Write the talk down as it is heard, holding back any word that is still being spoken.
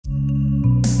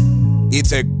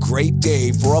It's a great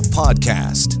day for a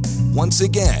podcast. Once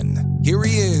again, here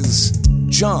he is,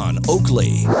 John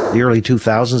Oakley. The early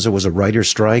 2000s, there was a writer's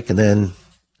strike, and then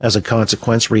as a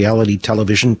consequence, reality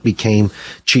television became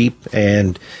cheap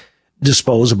and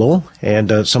disposable,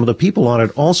 and some of the people on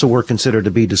it also were considered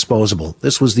to be disposable.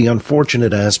 This was the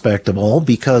unfortunate aspect of all,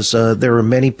 because there are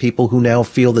many people who now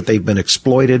feel that they've been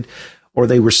exploited or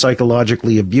they were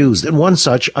psychologically abused. And one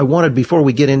such, I wanted, before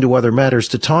we get into other matters,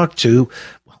 to talk to,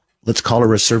 let's call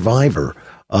her a survivor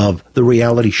of the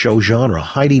reality show genre.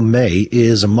 Heidi May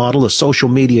is a model, a social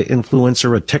media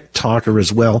influencer, a TikToker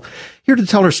as well, here to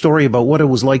tell her story about what it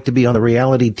was like to be on the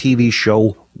reality TV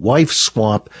show Wife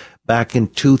Swap back in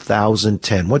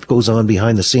 2010. What goes on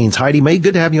behind the scenes? Heidi May,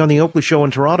 good to have you on the Oakley Show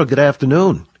in Toronto. Good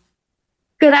afternoon.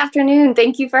 Good afternoon.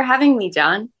 Thank you for having me,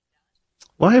 John.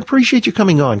 Well, I appreciate you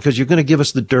coming on, because you're going to give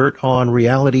us the dirt on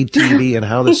reality TV and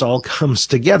how this all comes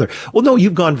together. Well, no,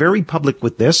 you've gone very public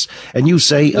with this, and you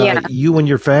say you and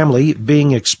your family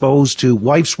being exposed to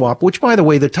Wife Swap, which, by the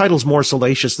way, the title's more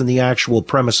salacious than the actual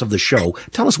premise of the show.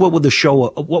 Tell us, what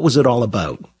was it all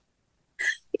about?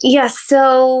 Yes.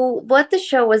 So what the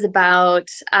show was about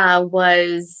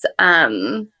was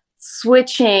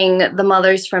switching the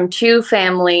mothers from two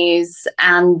families,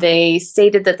 and they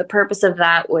stated that the purpose of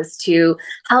that was to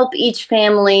help each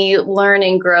family learn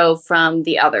and grow from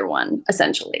the other one,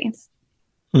 essentially.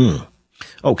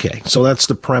 Okay, so that's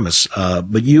the premise.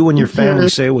 But you and your family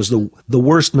say it was the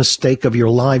worst mistake of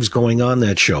your lives going on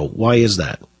that show. Why is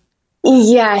that?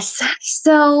 Yes.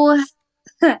 So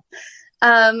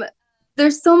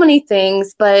there's so many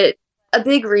things, but a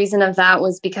big reason of that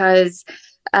was because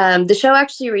the show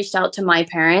actually reached out to my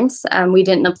parents. We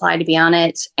didn't apply to be on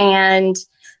it. And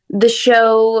the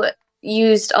show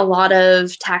used a lot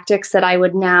of tactics that I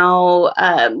would now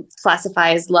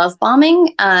classify as love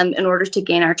bombing in order to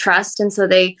gain our trust. And so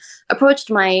they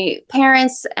approached my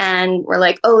parents and were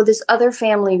like, oh, this other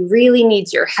family really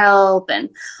needs your help, and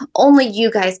only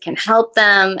you guys can help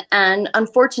them. And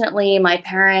unfortunately, my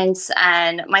parents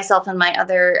and myself and my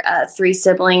other three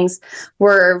siblings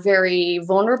were very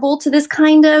vulnerable to this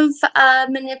kind of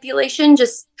manipulation,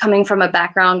 just coming from a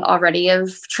background already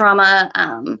of trauma.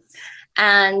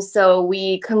 And so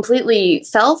we completely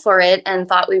fell for it and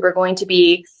thought we were going to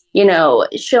be,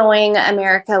 showing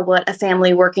America what a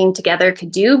family working together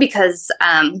could do, because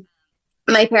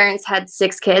my parents had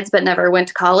 6 kids but never went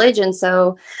to college. And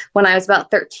so when I was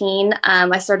about 13,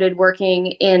 I started working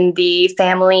in the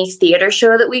family theater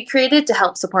show that we created to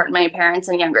help support my parents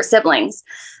and younger siblings.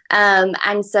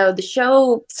 And so the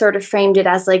show sort of framed it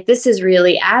as like, this is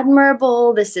really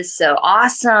admirable. This is so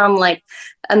awesome. Like,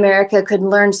 America could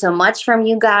learn so much from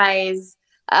you guys.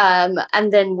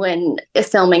 And then when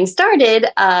filming started,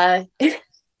 come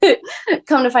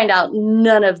to find out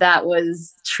none of that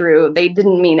was true. They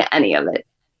didn't mean any of it.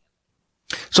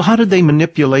 So how did they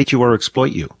manipulate you or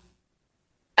exploit you?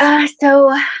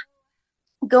 So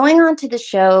going on to the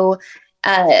show,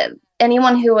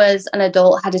 anyone who was an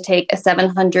adult had to take a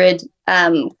 700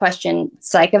 question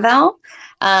psych eval.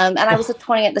 And I was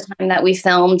 20 at the time that we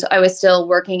filmed. I was still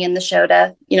working in the show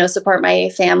to, support my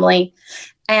family.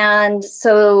 And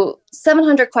so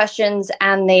 700 questions,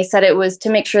 and they said it was to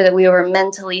make sure that we were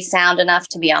mentally sound enough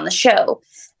to be on the show.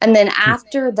 And then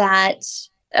after that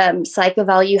psych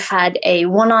eval, you had a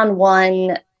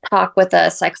one-on-one talk with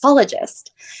a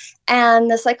psychologist.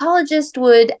 And the psychologist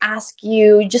would ask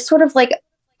you just sort of like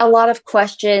a lot of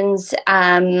questions,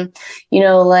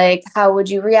 like, how would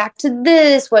you react to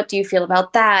this? What do you feel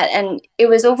about that? And it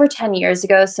was over 10 years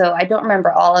ago, so I don't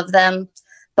remember all of them.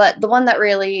 But the one that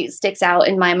really sticks out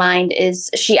in my mind is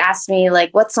she asked me,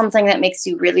 like, what's something that makes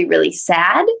you really, really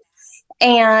sad?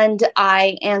 And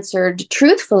I answered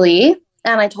truthfully,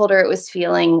 and I told her it was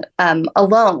feeling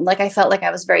alone. Like, I felt like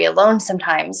I was very alone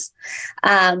sometimes.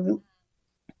 And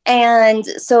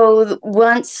so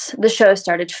once the show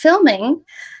started filming,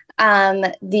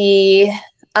 the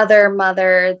other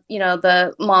mother,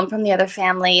 the mom from the other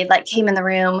family, like, came in the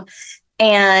room,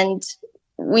 and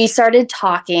we started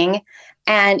talking,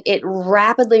 and it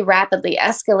rapidly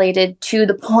escalated to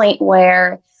the point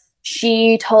where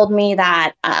she told me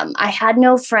that I had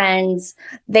no friends.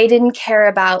 They didn't care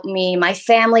about me. My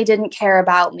family didn't care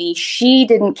about me. She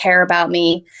didn't care about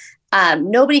me.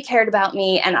 Nobody cared about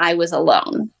me, and I was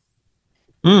alone.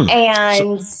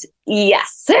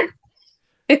 Yes.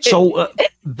 So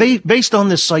based on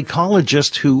this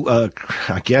psychologist who,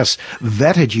 I guess,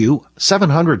 vetted you,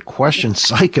 700 question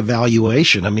psych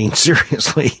evaluation. I mean,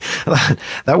 seriously,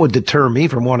 that would deter me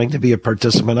from wanting to be a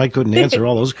participant. I couldn't answer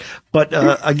all those. But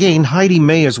again, Heidi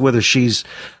May is with us. She's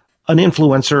an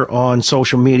influencer on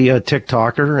social media, a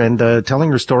TikToker, and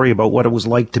telling her story about what it was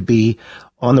like to be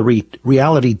on the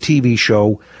reality TV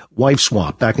show Wife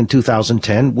Swap back in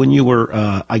 2010 when you were,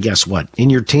 I guess, in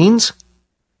your teens?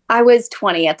 I was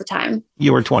 20 at the time.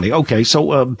 You were 20. Okay.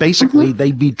 So basically,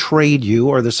 they betrayed you,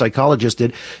 or the psychologist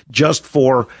did, just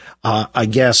for, I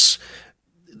guess,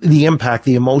 the impact,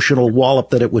 the emotional wallop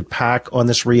that it would pack on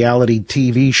this reality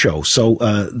TV show. So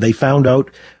they found out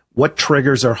what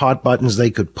triggers or hot buttons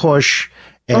they could push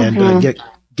and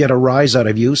get a rise out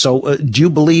of you. So do you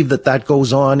believe that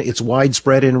goes on? It's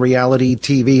widespread in reality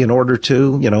TV in order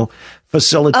to,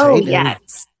 facilitate? Oh,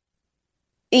 yes.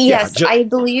 Yes, I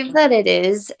believe that it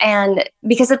is. And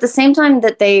because at the same time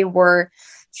that they were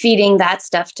feeding that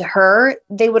stuff to her,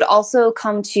 they would also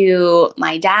come to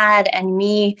my dad and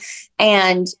me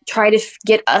and try to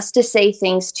get us to say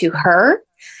things to her.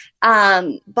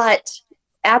 But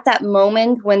at that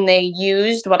moment when they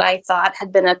used what I thought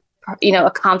had been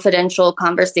a confidential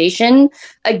conversation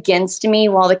against me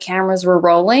while the cameras were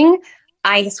rolling,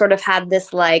 I sort of had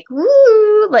this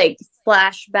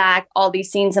flashback, all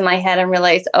these scenes in my head, and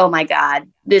realized, oh my God,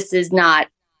 this is not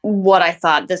what I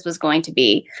thought this was going to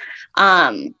be.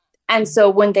 And so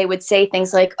when they would say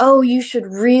things like, oh, you should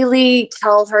really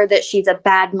tell her that she's a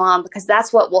bad mom because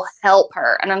that's what will help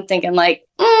her. And I'm thinking I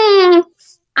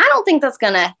don't think that's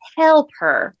going to help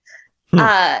her.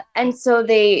 And so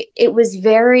it was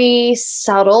very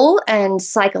subtle and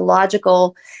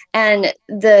psychological. And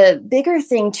the bigger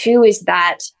thing too is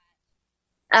that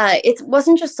it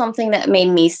wasn't just something that made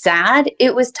me sad.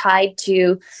 It was tied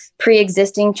to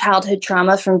pre-existing childhood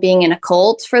trauma from being in a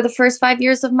cult for the first 5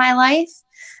 years of my life.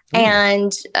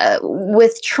 And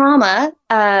with trauma,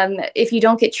 if you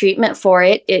don't get treatment for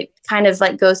it, it kind of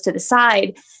goes to the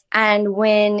side. And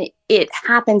when it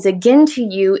happens again to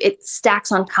you, it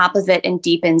stacks on top of it and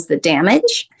deepens the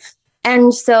damage.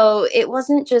 And so it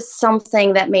wasn't just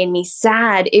something that made me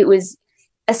sad. It was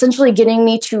essentially getting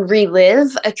me to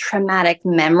relive a traumatic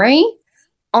memory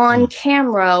on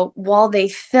camera while they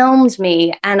filmed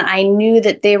me. And I knew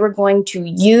that they were going to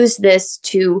use this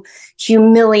to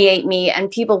humiliate me, and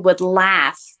people would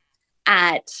laugh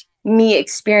at me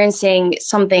experiencing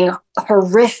something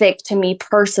horrific to me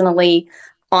personally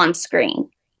on screen.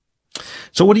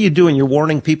 So what are you doing? You're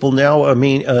warning people now? I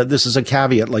mean, this is a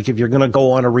caveat. If you're going to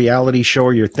go on a reality show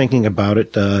or you're thinking about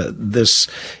it, this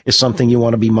is something you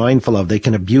want to be mindful of. They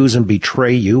can abuse and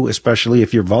betray you, especially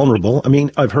if you're vulnerable. I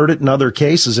mean, I've heard it in other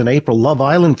cases. In April, Love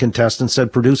Island contestants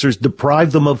said producers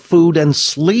deprived them of food and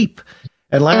sleep.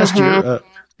 And last year,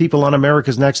 people on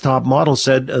America's Next Top Model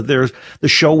said the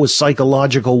show was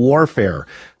psychological warfare.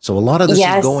 So a lot of this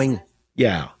is going,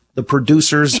 the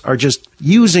producers are just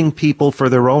using people for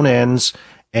their own ends,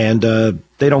 and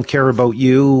they don't care about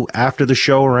you after the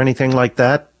show or anything like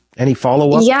that. Any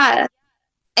follow-up? Yeah.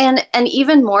 And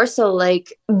even more so,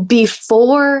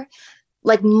 before,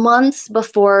 months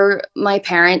before my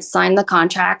parents signed the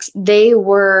contracts, they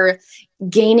were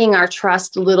gaining our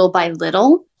trust little by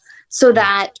little, so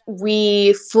that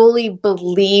we fully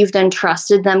believed and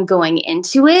trusted them going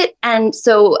into it. And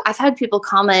so I've had people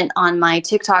comment on my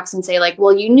TikToks and say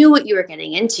well, you knew what you were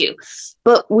getting into,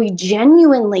 but we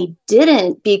genuinely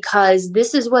didn't, because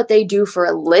this is what they do for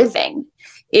a living,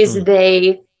 is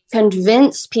they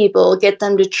convince people, get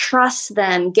them to trust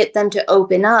them, get them to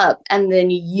open up, and then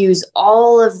use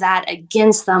all of that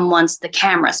against them once the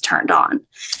camera's turned on.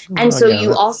 And so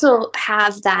you also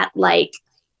have that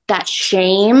that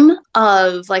shame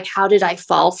of how did I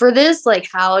fall for this?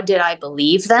 How did I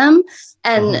believe them?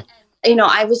 And,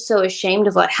 I was so ashamed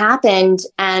of what happened.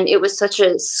 And it was such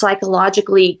a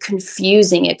psychologically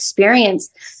confusing experience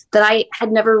that I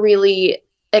had never really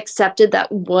accepted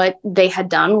that what they had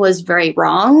done was very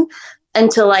wrong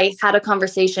until I had a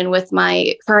conversation with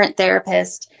my current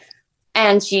therapist.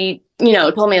 And she,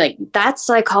 told me that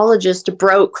psychologist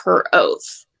broke her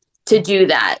oath to do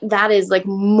that. That is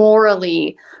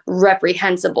morally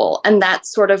reprehensible. And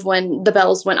that's sort of when the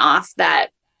bells went off that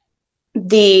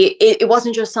it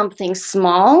wasn't just something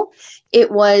small.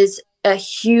 It was a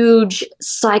huge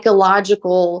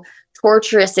psychological,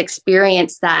 torturous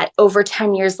experience that over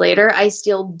 10 years later, I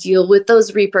still deal with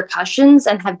those repercussions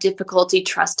and have difficulty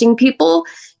trusting people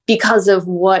because of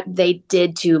what they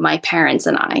did to my parents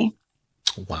and I.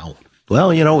 Wow.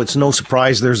 Well, it's no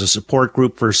surprise there's a support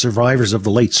group for survivors of the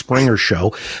late Springer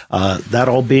show. That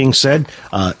all being said,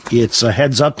 it's a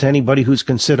heads up to anybody who's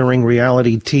considering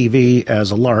reality TV as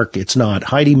a lark. It's not.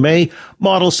 Heidi May,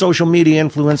 model, social media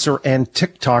influencer, and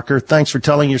TikToker. Thanks for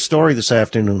telling your story this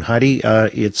afternoon, Heidi.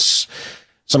 It's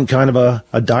some kind of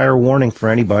a dire warning for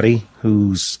anybody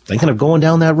who's thinking of going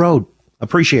down that road.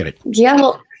 Appreciate it. Yeah,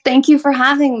 well, Thank you for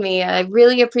having me. I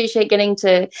really appreciate getting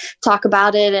to talk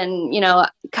about it and,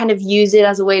 kind of use it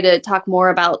as a way to talk more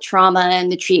about trauma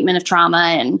and the treatment of trauma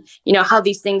and, how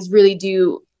these things really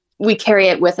we carry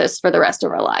it with us for the rest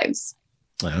of our lives.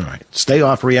 All right. Stay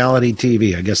off reality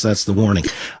TV. I guess that's the warning.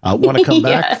 Want to come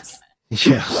back? Yes.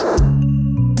 Yeah.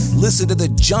 Listen to The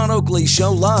John Oakley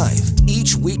Show live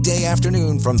each weekday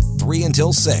afternoon from 3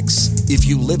 until 6. If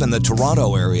you live in the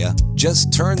Toronto area,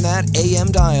 just turn that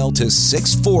AM dial to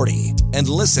 640 and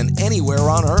listen anywhere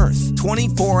on Earth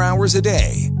 24 hours a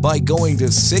day by going to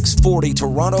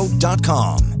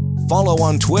 640toronto.com. Follow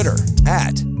on Twitter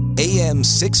at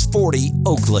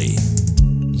AM640Oakley.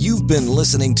 You've been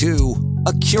listening to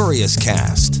A Curious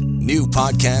Cast. New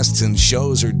podcasts and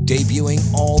shows are debuting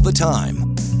all the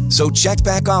time. So check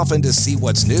back often to see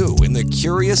what's new in the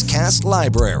Curious Cast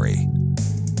library.